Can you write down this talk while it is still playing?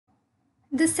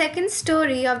The second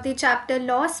story of the chapter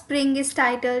Lost Spring is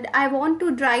titled I Want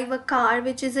to Drive a Car,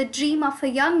 which is a dream of a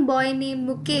young boy named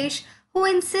Mukesh who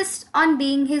insists on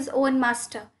being his own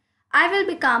master. I will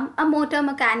become a motor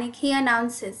mechanic, he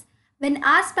announces. When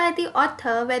asked by the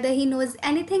author whether he knows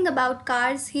anything about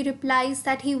cars, he replies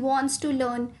that he wants to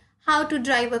learn how to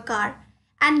drive a car.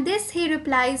 And this he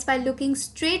replies by looking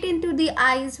straight into the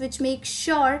eyes, which make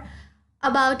sure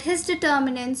about his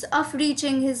determinants of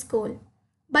reaching his goal.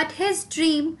 But his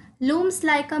dream looms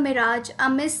like a mirage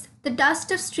amidst the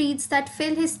dust of streets that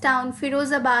fill his town,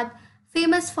 Firozabad,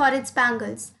 famous for its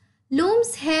bangles.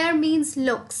 Looms here means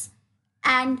looks,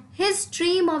 and his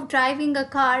dream of driving a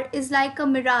car is like a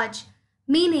mirage,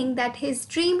 meaning that his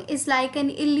dream is like an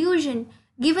illusion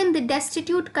given the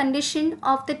destitute condition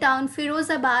of the town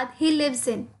Firozabad he lives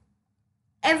in.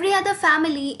 Every other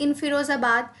family in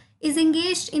Firozabad is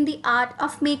engaged in the art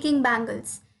of making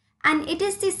bangles, and it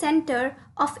is the center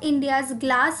of India's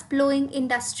glass blowing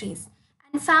industries.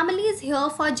 And families here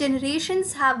for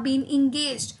generations have been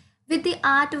engaged with the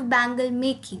art of bangle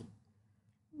making.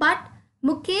 But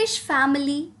Mukesh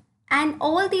family and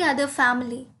all the other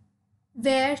family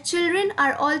where children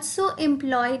are also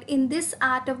employed in this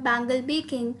art of bangle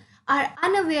making are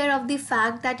unaware of the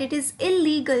fact that it is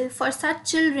illegal for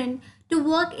such children to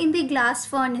work in the glass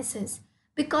furnaces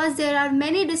because there are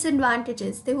many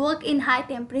disadvantages. They work in high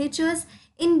temperatures,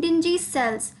 in dingy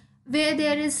cells where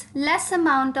there is less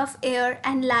amount of air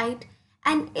and light,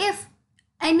 and if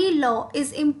any law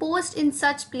is imposed in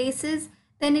such places,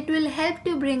 then it will help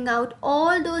to bring out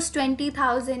all those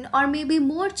 20,000 or maybe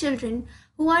more children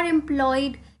who are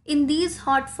employed in these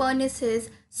hot furnaces,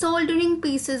 soldering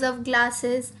pieces of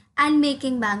glasses and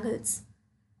making bangles.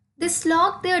 They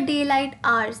slog their daylight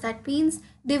hours, that means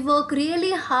they work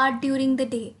really hard during the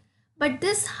day. But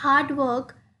this hard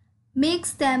work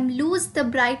makes them lose the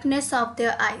brightness of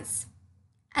their eyes.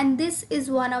 And this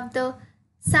is one of the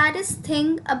saddest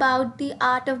thing about the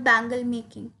art of bangle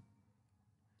making.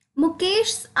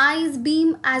 Mukesh's eyes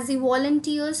beam as he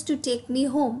volunteers to take me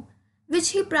home, which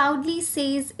he proudly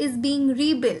says is being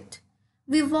rebuilt.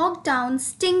 We walk down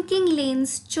stinking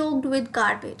lanes choked with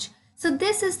garbage. So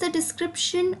this is the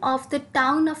description of the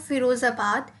town of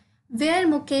Firozabad where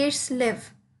Mukesh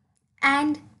live.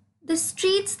 And the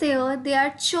streets there, they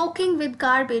are choking with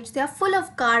garbage. They are full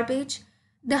of garbage.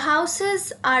 The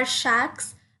houses are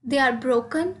shacks. They are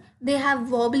broken. They have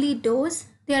wobbly doors.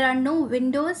 There are no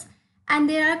windows. And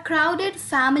there are crowded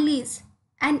families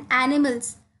and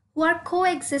animals who are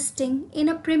coexisting in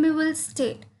a primeval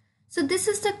state. So this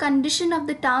is the condition of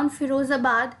the town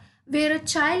Firozabad where a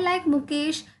child like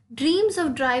Mukesh dreams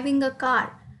of driving a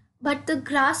car. But the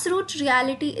grassroots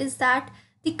reality is that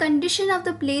the condition of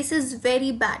the place is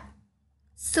very bad.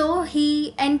 So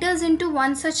he enters into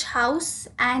one such house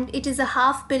and it is a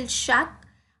half-built shack.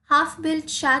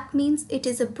 Half-built shack means it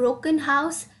is a broken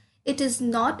house. It is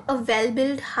not a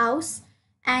well-built house.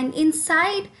 And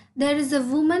inside there is a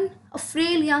woman, a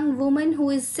frail young woman who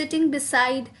is sitting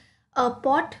beside a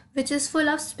pot which is full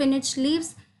of spinach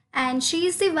leaves, and she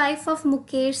is the wife of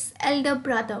Mukesh's elder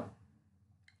brother.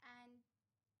 And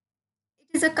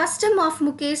it is a custom of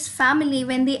Mukesh's family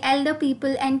when the elder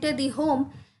people enter the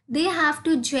home, they have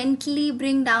to gently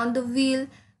bring down the veil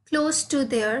close to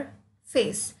their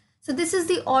face. So this is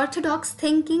the orthodox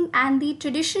thinking and the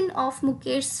tradition of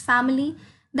Mukesh's family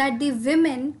that the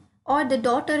women or the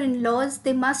daughter-in-laws,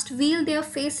 they must veil their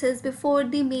faces before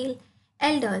the male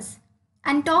elders.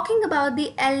 And talking about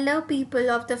the elder people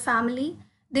of the family,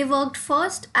 they worked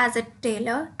first as a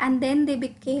tailor and then they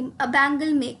became a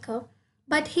bangle maker.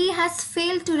 But he has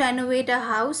failed to renovate a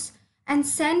house and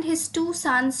send his two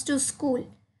sons to school.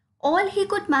 All he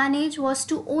could manage was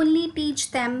to only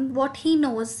teach them what he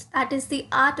knows, that is the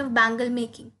art of bangle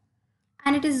making.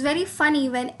 And it is very funny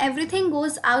when everything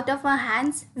goes out of our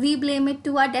hands, we blame it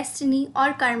to our destiny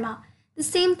or karma. The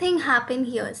same thing happened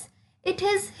here. It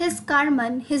is his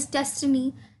karma, his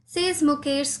destiny, says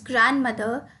Mukesh's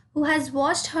grandmother, who has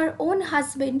watched her own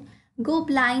husband go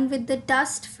blind with the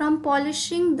dust from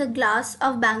polishing the glass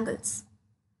of bangles.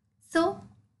 So,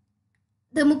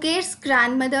 the Mukesh's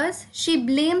grandmothers, she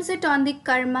blames it on the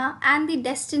karma and the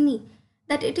destiny,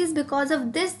 that it is because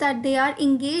of this that they are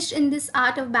engaged in this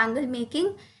art of bangle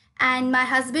making, and my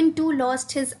husband too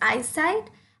lost his eyesight,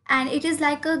 and it is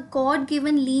like a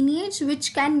God-given lineage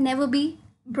which can never be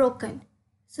broken.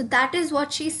 So that is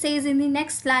what she says in the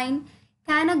next line,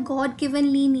 can a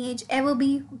God-given lineage ever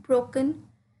be broken?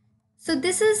 So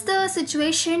this is the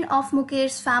situation of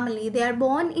Mukesh's family. They are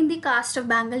born in the caste of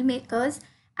bangle makers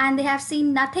and they have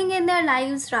seen nothing in their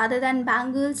lives rather than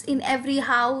bangles in every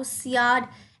house, yard,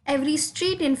 every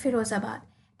street in Firozabad.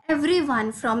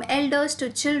 Everyone from elders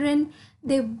to children,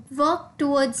 they work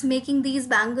towards making these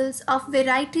bangles of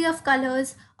variety of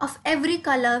colors, of every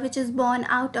color which is born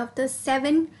out of the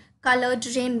seven colored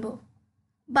rainbow.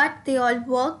 But they all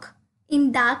work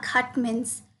in dark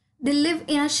hutments. They live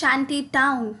in a shanty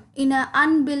town, in a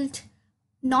unbuilt,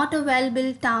 not a well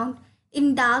built town,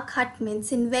 in dark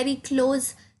hutments, in very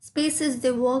close spaces.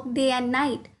 They work day and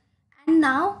night. And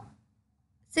now,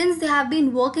 since they have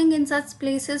been working in such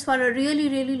places for a really,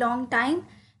 really long time,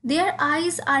 their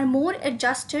eyes are more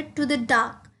adjusted to the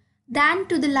dark than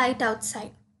to the light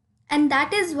outside. And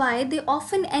that is why they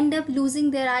often end up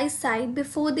losing their eyesight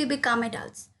before they become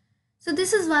adults. So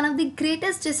this is one of the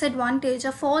greatest disadvantage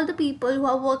of all the people who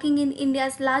are working in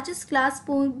India's largest glass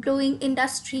blowing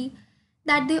industry,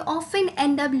 that they often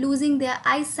end up losing their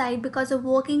eyesight because of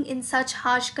working in such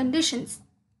harsh conditions.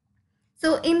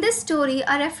 So in this story,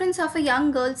 a reference of a young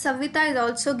girl, Savita, is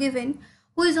also given,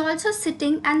 who is also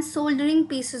sitting and soldering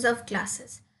pieces of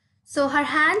glasses. So her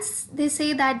hands, they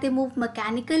say that they move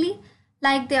mechanically,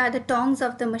 like they are the tongs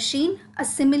of the machine. A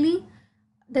simile,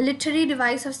 the literary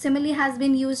device of simile, has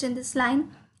been used in this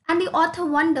line. And the author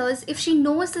wonders if she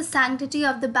knows the sanctity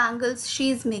of the bangles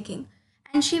she is making.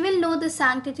 And she will know the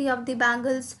sanctity of the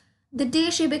bangles the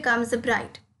day she becomes a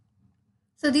bride.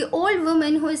 So the old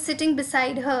woman who is sitting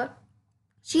beside her,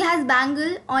 she has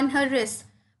bangle on her wrist,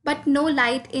 but no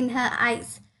light in her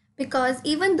eyes, because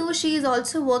even though she is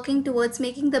also working towards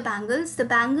making the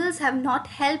bangles have not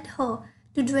helped her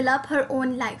to develop her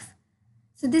own life.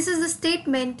 So this is the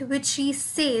statement which she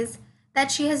says that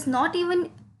she has not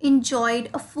even enjoyed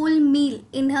a full meal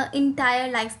in her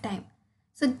entire lifetime.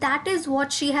 So that is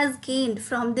what she has gained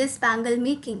from this bangle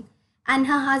making. And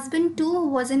her husband too, who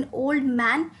was an old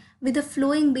man with a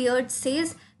flowing beard,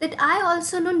 says that I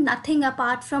also know nothing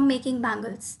apart from making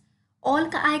bangles. All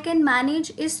I can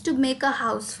manage is to make a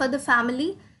house for the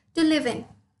family to live in.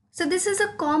 So this is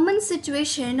a common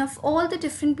situation of all the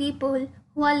different people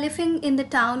who are living in the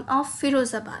town of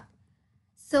Firozabad.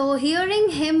 So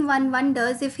hearing him, one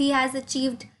wonders if he has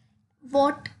achieved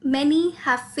what many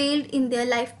have failed in their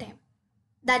lifetime.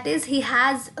 That is, he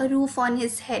has a roof on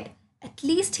his head. At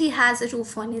least he has a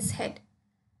roof on his head.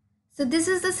 So this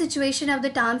is the situation of the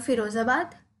town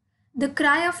Firozabad. The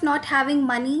cry of not having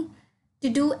money to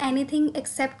do anything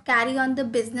except carry on the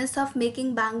business of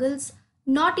making bangles,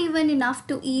 not even enough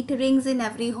to eat, rings in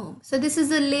every home. So this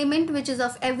is a lament which is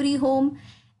of every home,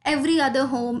 every other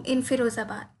home in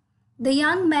Firozabad. The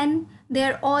young men, they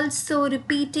are also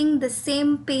repeating the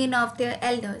same pain of their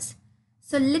elders.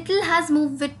 So little has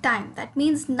moved with time. That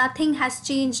means nothing has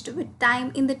changed with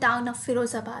time in the town of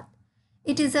Firozabad.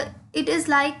 It is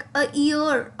like a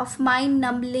year of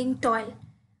mind-numbing toil.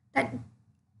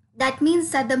 That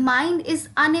means that the mind is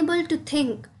unable to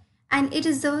think, and it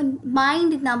is a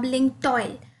mind-numbing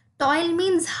toil. Toil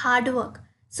means hard work.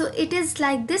 So it is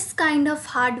like this kind of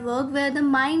hard work where the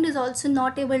mind is also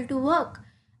not able to work,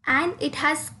 and it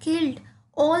has killed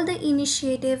all the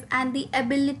initiative and the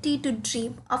ability to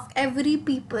dream of every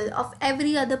people, of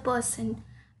every other person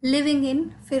living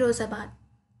in Firozabad.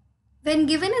 When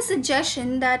given a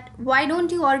suggestion that why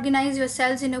don't you organize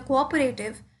yourselves in a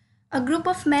cooperative, a group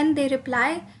of men, they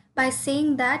reply by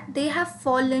saying that they have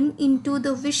fallen into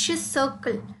the vicious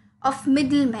circle of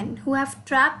middlemen who have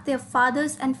trapped their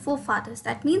fathers and forefathers.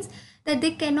 That means that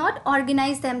they cannot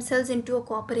organize themselves into a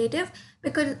cooperative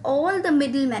because all the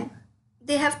middlemen,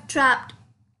 they have trapped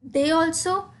they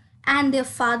also, and their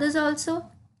fathers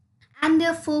also, and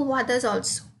their forefathers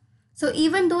also. So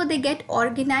even though they get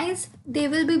organized, they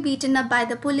will be beaten up by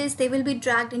the police, they will be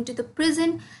dragged into the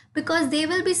prison because they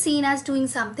will be seen as doing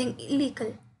something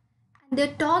illegal. And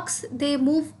their talks, they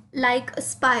move like a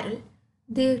spiral.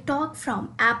 They talk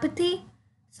from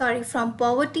from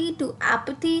poverty to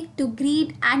apathy to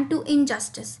greed and to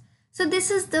injustice. So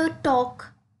this is the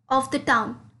talk of the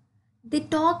town. They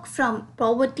talk from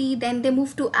poverty, then they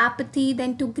move to apathy,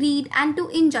 then to greed and to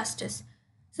injustice.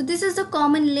 So this is the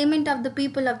common lament of the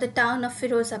people of the town of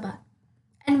Firozabad.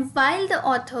 And while the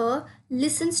author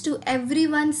listens to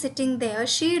everyone sitting there,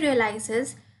 she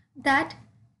realizes that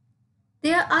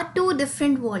there are two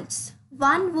different worlds.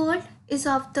 One world is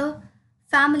of the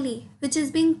family which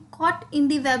is being caught in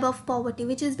the web of poverty,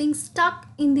 which is being stuck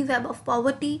in the web of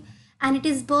poverty, and it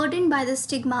is burdened by the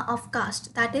stigma of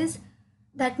caste.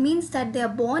 That means that they are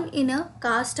born in a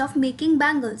caste of making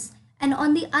bangles. And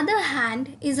on the other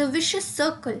hand is a vicious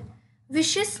circle.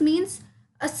 Vicious means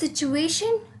a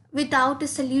situation without a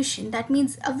solution. That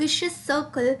means a vicious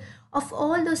circle of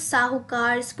all those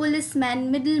sahukars, policemen,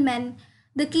 middlemen,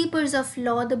 the keepers of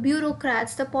law, the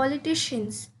bureaucrats, the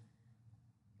politicians.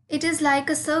 It is like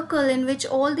a circle in which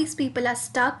all these people are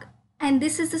stuck, And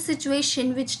this is a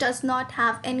situation which does not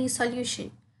have any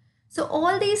solution. So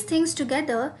all these things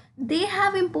together, they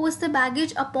have imposed the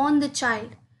baggage upon the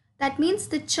child. That means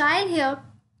the child here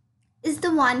is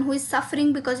the one who is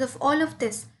suffering because of all of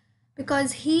this,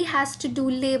 because he has to do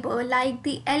labor like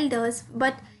the elders,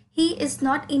 but he is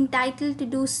not entitled to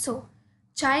do so.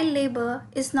 Child labor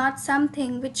is not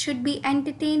something which should be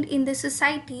entertained in the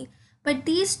society, but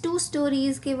these two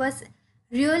stories give us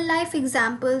real life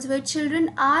examples where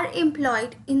children are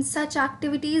employed in such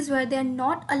activities where they are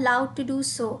not allowed to do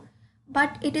so.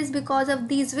 But it is because of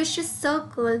these vicious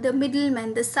circle, the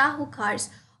middlemen, the sahukars,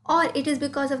 or it is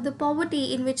because of the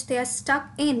poverty in which they are stuck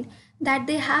in, that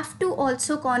they have to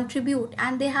also contribute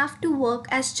and they have to work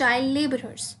as child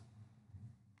laborers.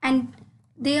 And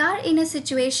they are in a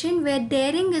situation where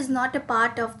daring is not a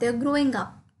part of their growing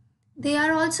up. They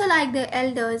are also like their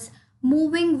elders,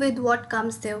 moving with what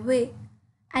comes their way.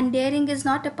 And daring is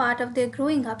not a part of their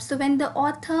growing up. So when the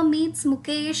author meets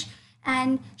Mukesh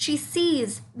and she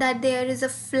sees that there is a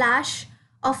flash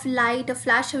of light, a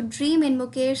flash of dream in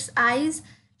Mukesh's eyes,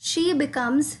 she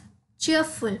becomes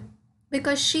cheerful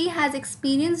because she has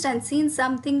experienced and seen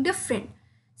something different.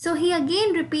 So he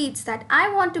again repeats that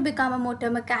I want to become a motor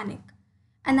mechanic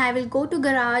and I will go to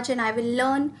garage and I will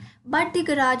learn, but the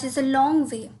garage is a long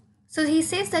way. So he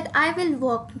says that I will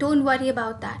walk, don't worry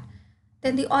about that.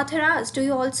 Then the author asks, do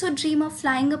you also dream of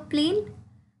flying a plane?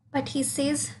 But he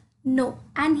says no,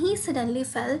 and he suddenly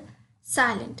fell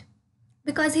silent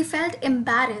because he felt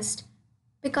embarrassed,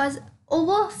 because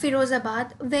over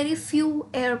Firozabad very few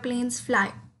airplanes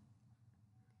fly.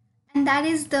 And that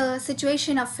is the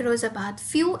situation of Firozabad.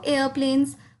 Few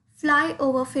airplanes fly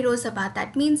over Firozabad.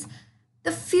 That means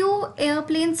the few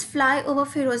airplanes fly over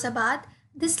Firozabad.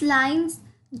 This lines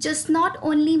just not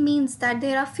only means that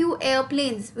there are few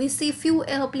airplanes. We see few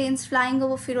airplanes flying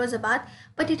over Firozabad,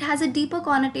 but it has a deeper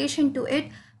connotation to it,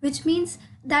 which means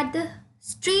that the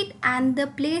street and the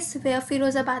place where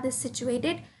Firozabad is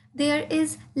situated, there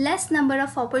is less number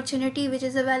of opportunity which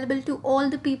is available to all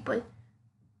the people.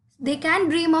 They can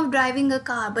dream of driving a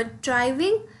car, but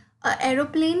driving an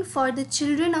aeroplane for the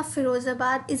children of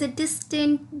Firozabad is a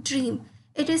distant dream.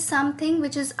 It is something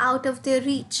which is out of their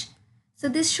reach. So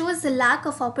this shows the lack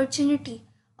of opportunity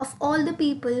of all the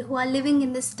people who are living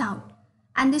in this town.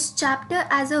 And this chapter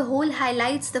as a whole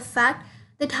highlights the fact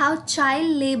that how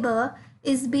child labor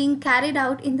is being carried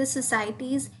out in the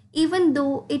societies, even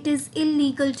though it is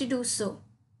illegal to do so.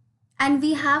 And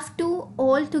we have to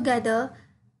all together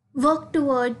work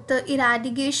toward the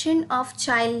eradication of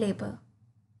child labor.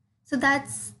 So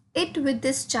that's it with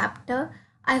this chapter.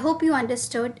 I hope you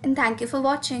understood and thank you for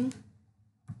watching.